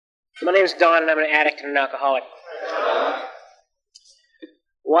My name is Don, and I'm an addict and an alcoholic.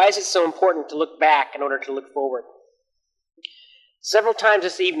 Why is it so important to look back in order to look forward? Several times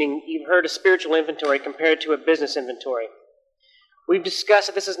this evening, you've heard a spiritual inventory compared to a business inventory. We've discussed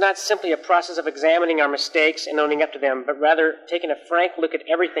that this is not simply a process of examining our mistakes and owning up to them, but rather taking a frank look at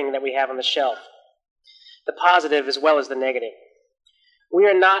everything that we have on the shelf, the positive as well as the negative. We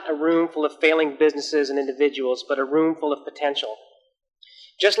are not a room full of failing businesses and individuals, but a room full of potential.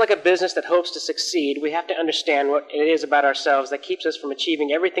 Just like a business that hopes to succeed, we have to understand what it is about ourselves that keeps us from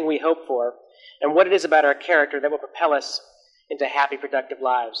achieving everything we hope for, and what it is about our character that will propel us into happy, productive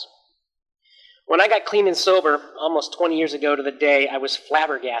lives. When I got clean and sober, almost 20 years ago to the day, I was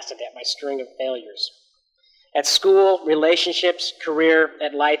flabbergasted at my string of failures. At school, relationships, career,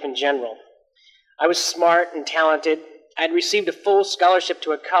 at life in general. I was smart and talented. I had received a full scholarship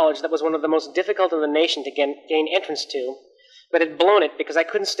to a college that was one of the most difficult in the nation to gain entrance to, but had blown it because I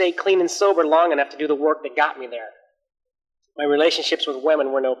couldn't stay clean and sober long enough to do the work that got me there. My relationships with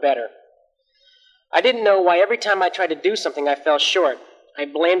women were no better. I didn't know why every time I tried to do something I fell short. I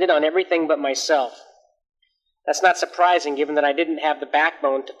blamed it on everything but myself. That's not surprising given that I didn't have the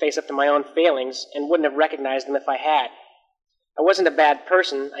backbone to face up to my own failings and wouldn't have recognized them if I had. I wasn't a bad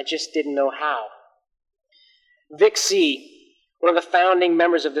person, I just didn't know how. Vic C., one of the founding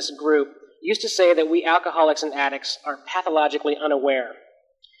members of this group, used to say that we alcoholics and addicts are pathologically unaware.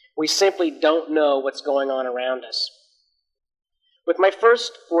 We simply don't know what's going on around us. With my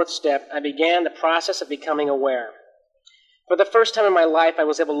first fourth step, I began the process of becoming aware. For the first time in my life, I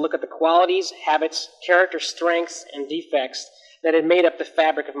was able to look at the qualities, habits, character strengths, and defects that had made up the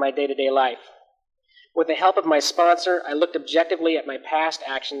fabric of my day-to-day life. With the help of my sponsor, I looked objectively at my past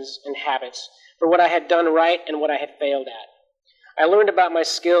actions and habits for what I had done right and what I had failed at. I learned about my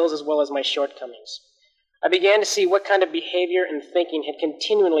skills as well as my shortcomings. I began to see what kind of behavior and thinking had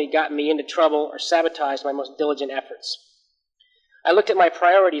continually gotten me into trouble or sabotaged my most diligent efforts. I looked at my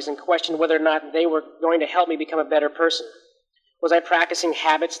priorities and questioned whether or not they were going to help me become a better person. Was I practicing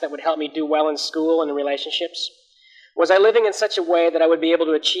habits that would help me do well in school and in relationships? Was I living in such a way that I would be able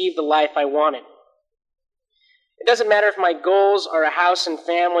to achieve the life I wanted? It doesn't matter if my goals are a house and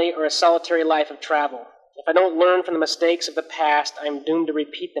family or a solitary life of travel. If I don't learn from the mistakes of the past, I am doomed to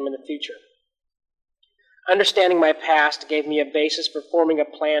repeat them in the future. Understanding my past gave me a basis for forming a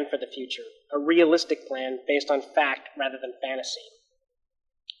plan for the future, a realistic plan based on fact rather than fantasy.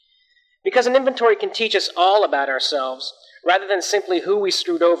 Because an inventory can teach us all about ourselves, rather than simply who we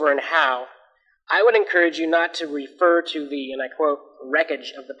screwed over and how, I would encourage you not to refer to the, and I quote,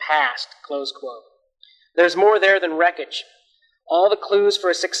 wreckage of the past, close quote. There's more there than wreckage. All the clues for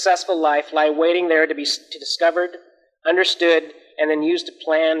a successful life lie waiting there to be discovered, understood, and then used to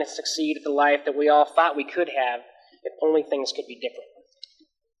plan and succeed at the life that we all thought we could have if only things could be different.